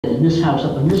And this house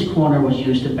up in this corner was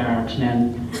used to barracks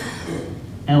men.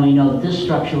 And we know that this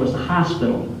structure was the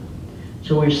hospital.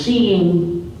 So we're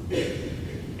seeing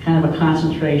kind of a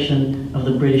concentration of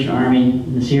the British Army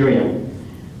in this area.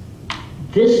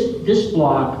 This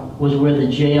block was where the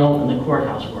jail and the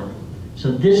courthouse were.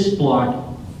 So this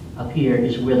block up here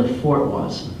is where the fort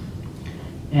was.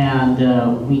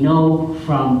 And we know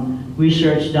from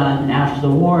research done after the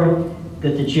war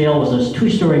that the jail was a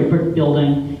two-story brick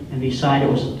building, and beside it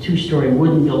was a two-story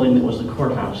wooden building that was the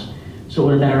courthouse. So it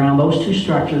would have been around those two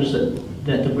structures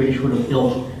that the British would have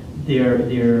built their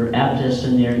abattis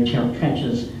and their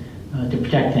trenches to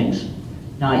protect things.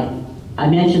 Now, I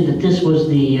mentioned that this was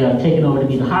taken over to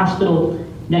be the hospital.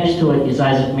 Next to it is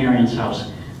Isaac Marion's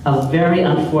house. A very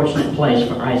unfortunate place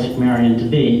for Isaac Marion to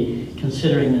be,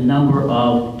 considering the number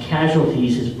of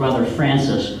casualties his brother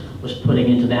Francis was putting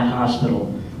into that hospital.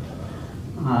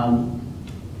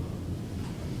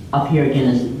 Up here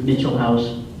again is Mitchell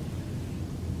House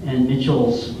and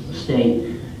Mitchell's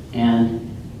estate, and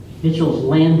Mitchell's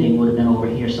Landing would have been over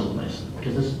here someplace,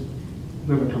 because this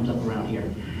river comes up around here.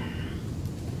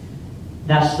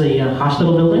 That's the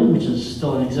hospital building, which is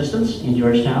still in existence in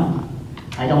Georgetown.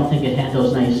 I don't think it had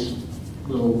those nice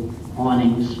little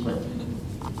awnings, but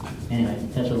anyway,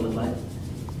 that's what it looked like.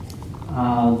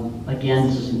 Again,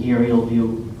 this is an aerial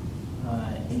view.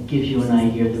 It gives you an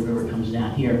idea. The river comes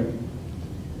down here.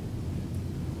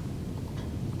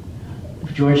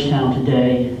 Georgetown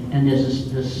today, and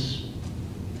there's this,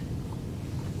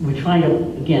 we're trying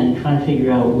to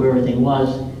figure out where everything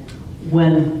was.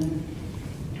 When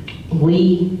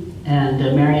Lee and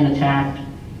Marion attacked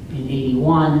in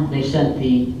 '81, they sent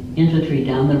the infantry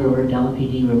down the river, down the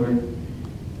PD River,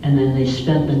 and then they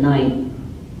spent the night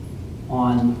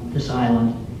on this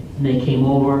island, and they came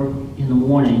over in the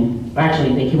morning.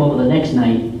 Actually, they came over the next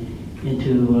night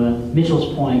into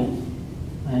Mitchell's Point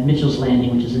and Mitchell's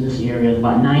Landing, which is in this area,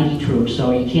 about 90 troops.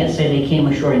 So you can't say they came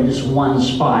ashore in this one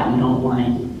spot. You don't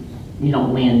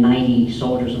land 90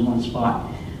 soldiers in one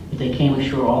spot. But they came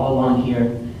ashore all along here,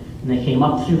 and they came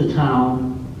up through the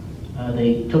town.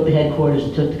 They took the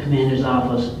headquarters, took the commander's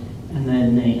office, and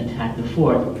then they attacked the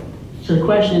fort. So the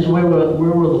question is, where were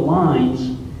the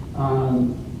lines?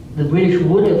 The British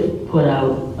would have put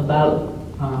out about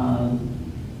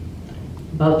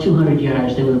 200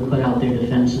 yards. They would have put out their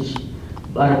defenses,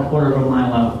 about a quarter of a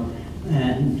mile out.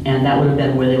 And that would have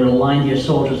been where they would have lined their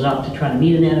soldiers up to try to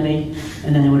meet an enemy,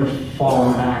 and then they would have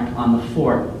fallen back on the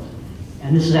fort.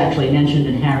 And this is actually mentioned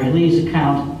in Harry Lee's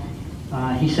account.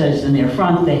 He says in their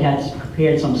front they had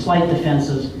prepared some slight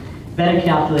defenses, better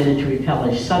calculated to repel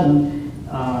a sudden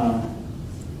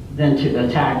than to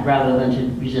attack rather than to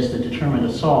resist a determined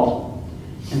assault.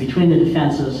 And between the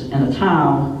defenses and the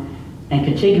town, and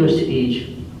contiguous to each,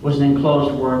 was an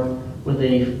enclosed work with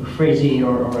a fraise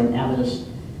or an abattis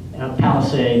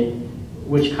palisade,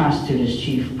 which constituted its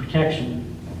chief protection.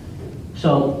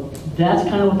 So that's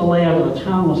kind of what the layout of the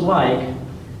town was like.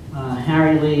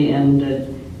 Harry Lee and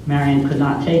Marion could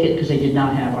not take it because they did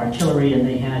not have artillery, and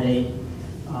they had a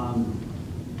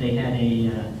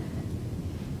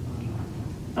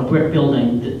brick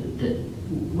building that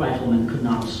riflemen could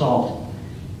not assault.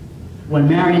 When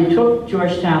Marion took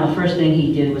Georgetown, the first thing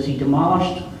he did was he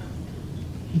demolished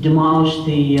the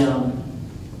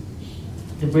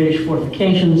British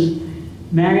fortifications.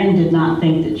 Marion did not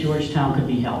think that Georgetown could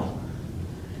be held.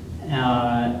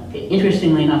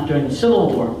 Interestingly enough, during the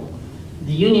Civil War,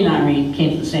 the Union Army came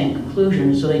to the same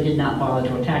conclusion, so they did not bother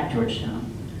to attack Georgetown.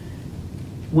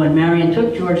 When Marion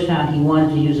took Georgetown, he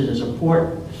wanted to use it as a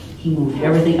port. He moved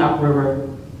everything upriver,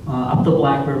 up the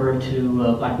Black River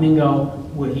to Black Mingo,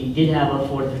 where he did have a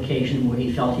fortification where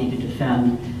he felt he could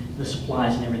defend the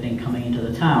supplies and everything coming into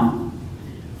the town.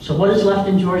 So what is left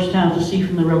in Georgetown to see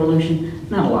from the Revolution?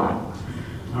 Not a lot.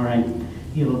 All right.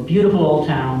 You have a beautiful old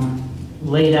town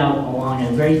laid out along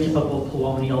a very typical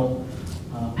colonial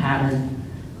pattern.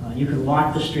 You can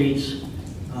walk the streets.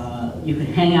 You can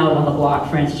hang out on the block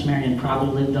Francis Marion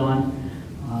probably lived on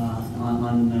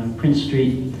Prince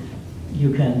Street.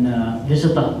 You can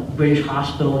visit the British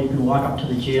hospital. You can walk up to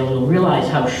the jail. You'll realize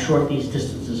how short these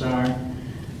distances are.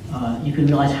 You can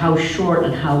realize how short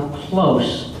and how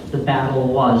close the battle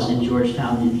was in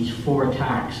Georgetown in these 4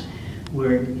 attacks,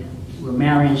 where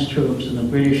Marion's troops and the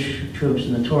British troops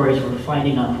and the Tories were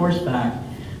fighting on horseback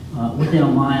within a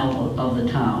mile of the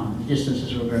town. The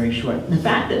distances were very short. And the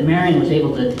fact that Marion was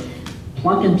able to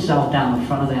plunk himself down in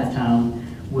front of that town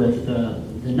with the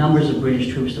numbers of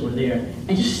British troops that were there,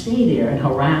 and just stay there and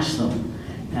harass them,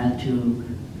 and to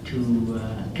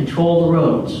control the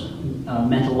roads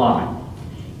meant a lot.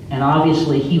 And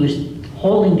obviously he was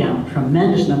holding down a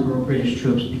tremendous number of British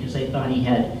troops because they thought he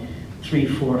had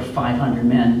 300, 400, 500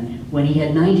 men when he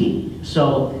had 90.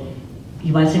 So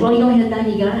you might say, well, he only had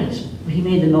 90 guys. But he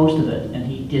made the most of it, and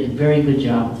he did a very good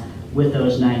job with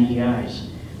those 90 guys.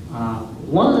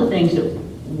 One of the things that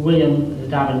William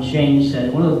Dobbin James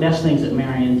said, one of the best things that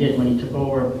Marion did when he took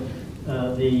over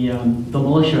the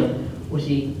militia was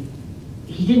he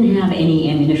didn't have any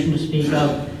ammunition to speak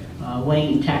of. When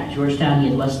he attacked Georgetown, he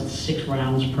had less than 6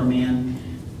 rounds per man.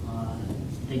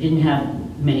 They didn't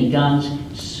have many guns,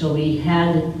 so he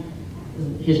had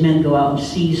his men go out and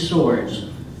seize swords.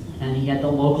 And he had the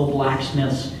local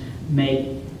blacksmiths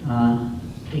make,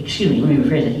 excuse me, let me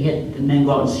rephrase it. He had the men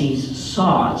go out and seize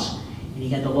saws. And he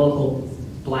had the local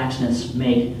blacksmiths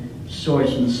make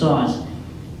swords from the saws.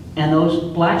 And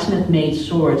those blacksmith-made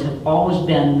swords have always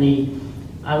been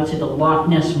I would say, the Loch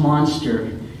Ness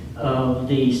Monster of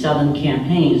the Southern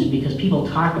campaigns, because people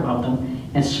talk about them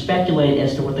and speculate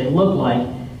as to what they look like,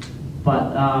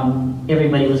 but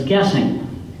everybody was guessing.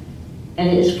 And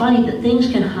it's funny that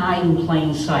things can hide in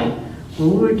plain sight.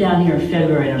 When we were down here in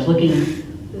February and I was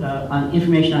looking on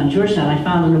information on Georgetown, I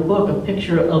found in a book a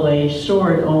picture of a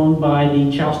sword owned by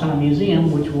the Charlestown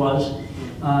Museum, which was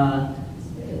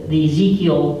the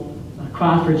Ezekiel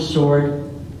Crawford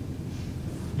sword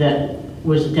that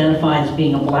was identified as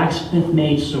being a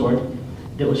blacksmith-made sword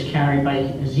that was carried by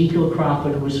Ezekiel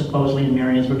Crawford, who was supposedly in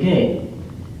Marion's brigade.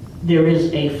 There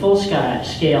is a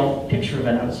full-scale picture of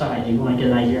it outside. You want to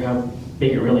get an idea how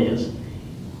big it really is.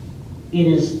 It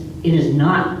is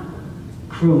not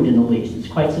crude in the least. It's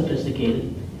quite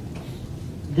sophisticated.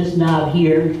 This knob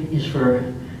here is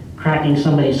for cracking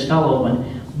somebody's skull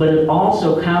open, but it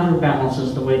also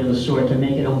counterbalances the weight of the sword to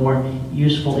make it a more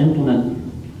useful implement.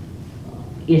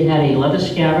 It had a leather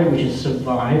scabbard which has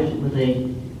survived with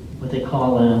what they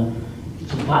call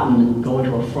it's a button that would go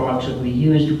into a frog, so it could be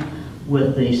used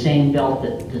with the same belt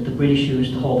that the British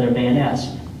used to hold their bayonets.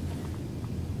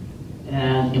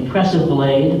 An impressive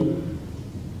blade,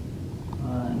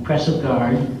 impressive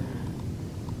guard,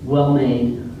 well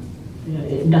made,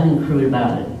 nothing crude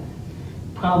about it.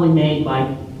 Probably made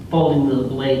by folding the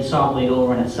blade, saw blade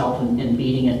over on itself and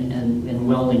beating it and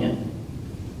welding it.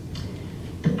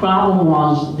 The problem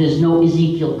was there's no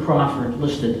Ezekiel Crawford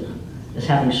listed as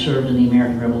having served in the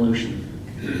American Revolution.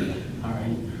 All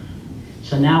right.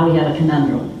 So now we have a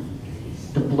conundrum.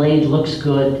 The blade looks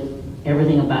good,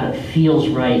 everything about it feels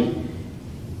right,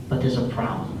 but there's a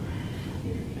problem.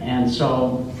 And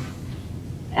so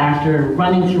after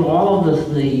running through all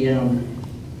of the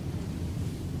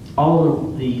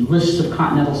lists of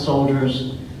Continental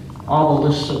soldiers, all the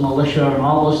lists of militia, and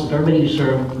all the lists of everybody who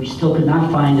served, we still could not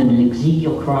find an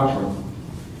Ezekiel Crawford.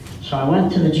 So I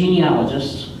went to the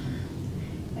genealogist,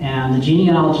 and the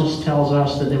genealogist tells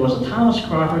us that there was a Thomas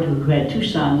Crawford who had 2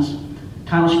 sons,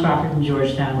 Thomas Crawford from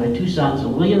Georgetown, who had 2 sons,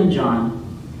 William and John,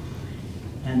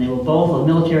 and they were both of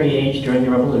military age during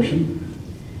the Revolution.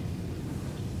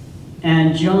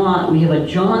 And we have a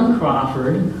John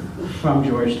Crawford from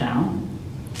Georgetown,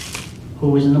 who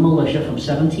was in the militia from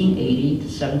 1780 to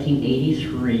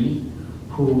 1783,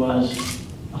 who was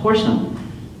a horseman.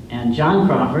 And John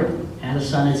Crawford had a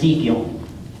son, Ezekiel.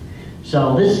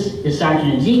 So this is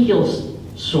Sergeant Ezekiel's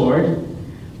sword,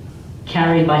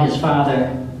 carried by his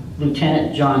father,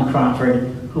 Lieutenant John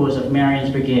Crawford, who was of Marion's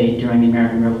brigade during the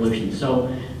American Revolution. So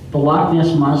the Loch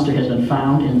Ness Monster has been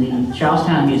found in the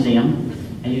Charlestown Museum,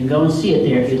 and you can go and see it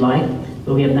there if you'd like,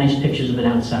 but we have nice pictures of it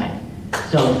outside.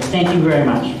 So thank you very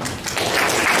much.